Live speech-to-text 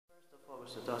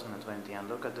2020, and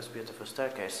look at this beautiful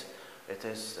staircase. It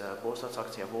is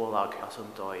bostadsaktie bolag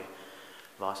asuntoi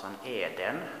Vaasan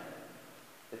Eden.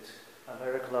 It's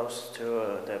very close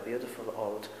to the beautiful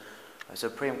old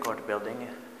Supreme Court building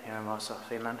here in Vasa,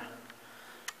 Finland.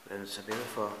 And it's a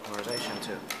beautiful renovation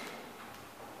too.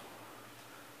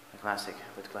 A classic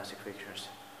with classic features.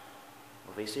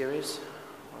 V-series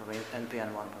or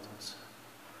NPN 1 buttons.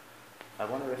 I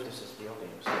wonder if this is the only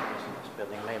staircase in this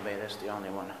building. Maybe that's the only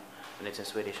one. And it's in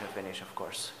Swedish and Finnish, of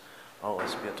course.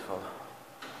 Always beautiful.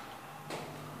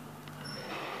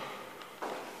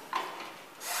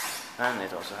 And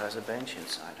it also has a bench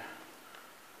inside.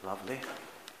 Lovely.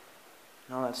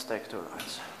 Now let's take 2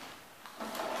 rides.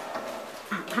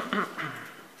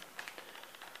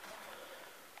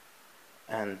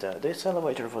 And this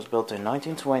elevator was built in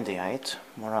 1928,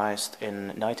 raised in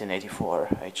 1984,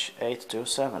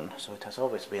 H827, so it has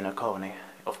always been a KONE,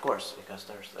 of course, because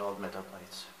there's the old metal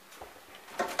plates.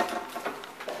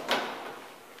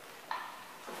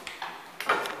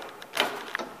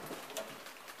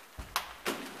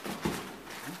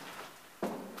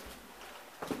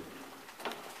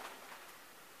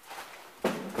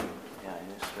 Yeah,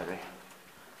 it is very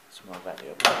small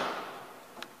valuable.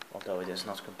 Although it is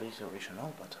not completely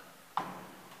original, but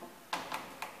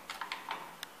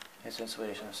it's in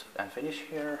Swedish and Finnish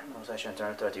here. The station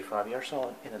turned 35 years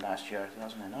old in the last year,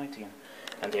 2019,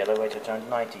 and the elevator turned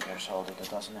 90 years old in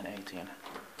 2018.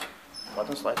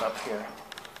 Buttons light up here.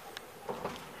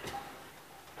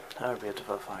 A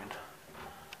beautiful find,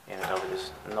 even though it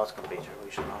is not completely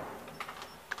original.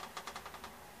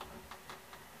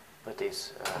 But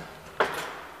these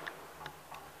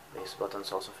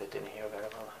buttons also fit in here very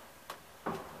well.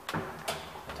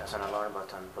 It has an alarm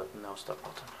button, but no stop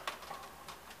button.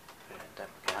 They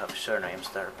can have surnames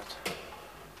there, but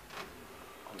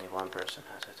only one person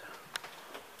has it.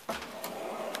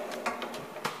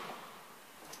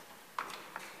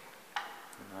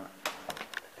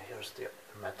 Here's the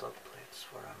metal plates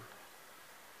for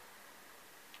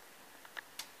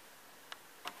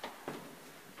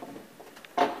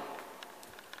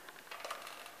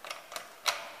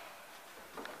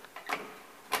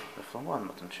the one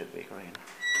button should be green.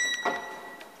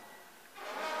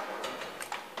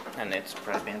 And it's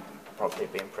probably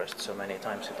been pressed so many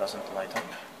times it doesn't light up.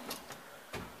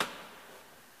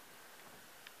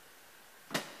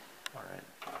 Alright.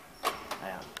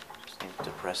 Yeah, just need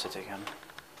to press it again.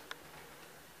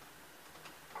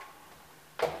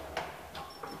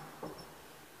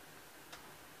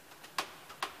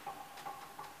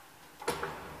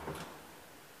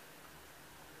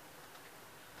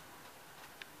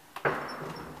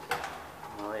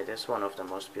 It is one of the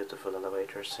most beautiful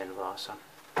elevators in Vasa.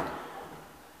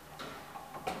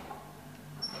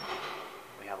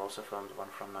 We have also found one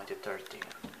from 1930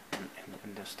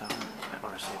 in this town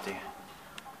or city.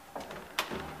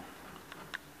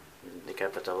 The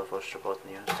capital of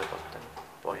Ostrobothnia, Österbotten,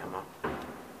 Pohjanmaa.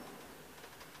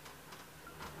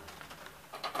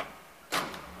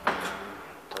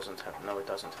 It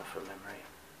doesn't have full memory.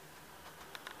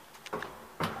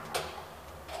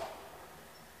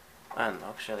 And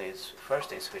actually it's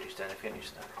first in Swedish then in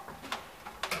Finnish there.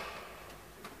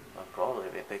 Well,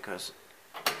 probably because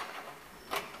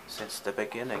since the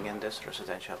beginning in this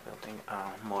residential building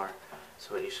more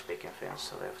Swedish speaking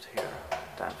Finns lived here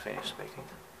than Finnish speaking.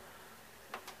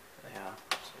 Yeah,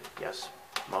 so yes,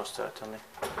 most certainly.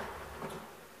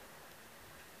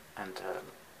 And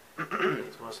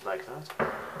it was like that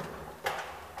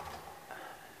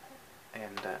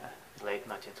in the late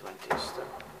 1920s though.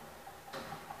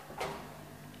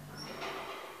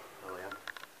 Oh yeah.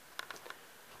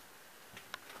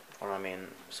 Or I mean,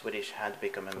 Swedish had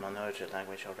become a minority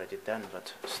language already then,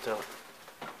 but still,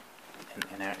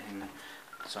 in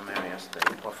some areas they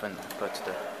often put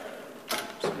the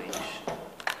Swedish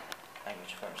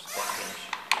language first, then Finnish.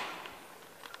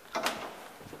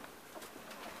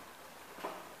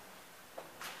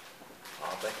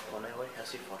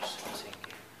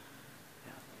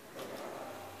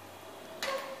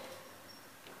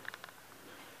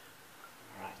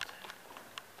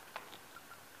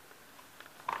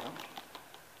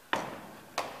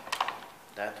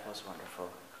 That was wonderful.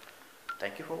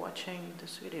 Thank you for watching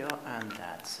this video, and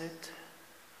that's it.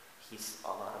 Hiss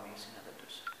alarmi sinä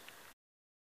täytyisi.